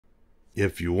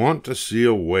If You Want to See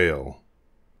a Whale.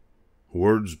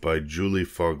 Words by Julie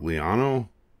Fogliano.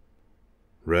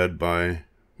 Read by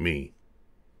me.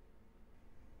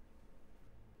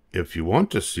 If you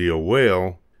want to see a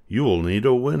whale, you will need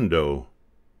a window.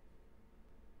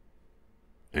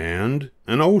 And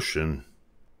an ocean.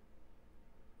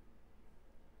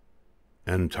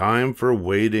 And time for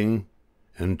waiting,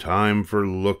 and time for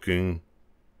looking,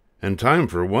 and time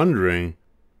for wondering,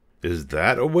 is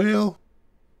that a whale?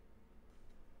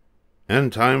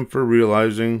 And time for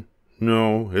realizing,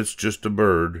 no, it's just a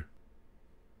bird.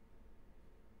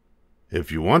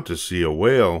 If you want to see a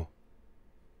whale,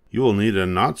 you will need a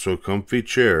not-so-comfy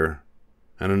chair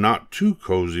and a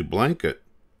not-too-cozy blanket,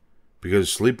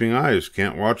 because sleeping eyes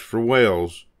can't watch for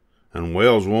whales, and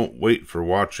whales won't wait for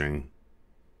watching.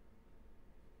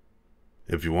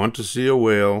 If you want to see a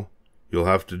whale, you'll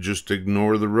have to just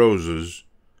ignore the roses,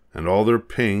 and all their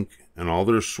pink, and all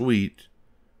their sweet,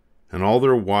 and all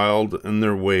their wild and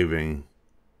their waving,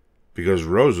 because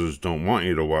roses don't want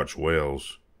you to watch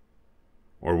whales,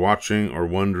 or watching or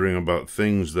wondering about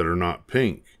things that are not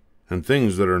pink, and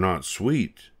things that are not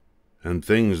sweet, and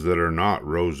things that are not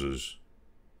roses.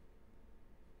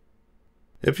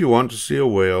 If you want to see a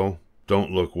whale,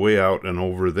 don't look way out and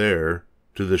over there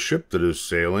to the ship that is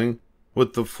sailing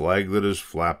with the flag that is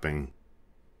flapping,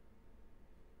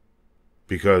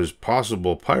 because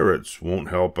possible pirates won't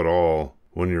help at all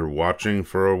when you're watching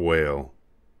for a whale.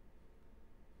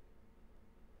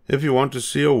 If you want to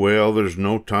see a whale, there's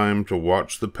no time to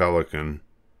watch the pelican,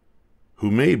 who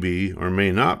may be or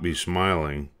may not be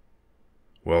smiling,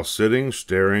 while sitting,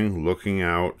 staring, looking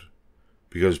out,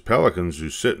 because pelicans who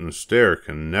sit and stare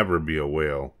can never be a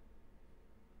whale.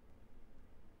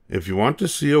 If you want to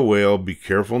see a whale, be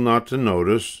careful not to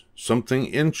notice something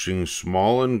inching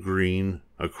small and green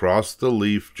across the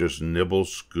leaf just nibble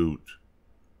scoot,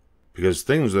 because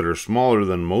things that are smaller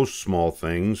than most small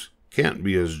things can't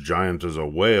be as giant as a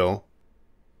whale.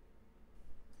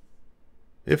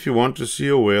 If you want to see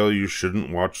a whale, you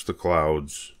shouldn't watch the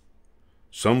clouds,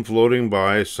 some floating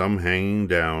by, some hanging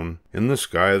down, in the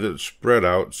sky that's spread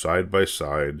out side by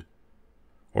side,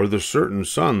 or the certain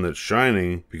sun that's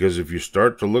shining, because if you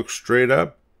start to look straight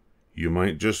up, you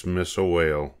might just miss a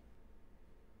whale.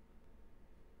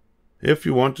 If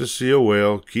you want to see a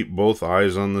whale, keep both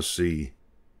eyes on the sea.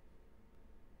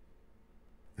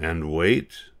 And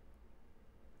wait,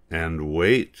 and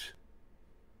wait,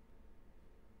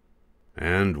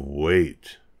 and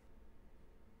wait.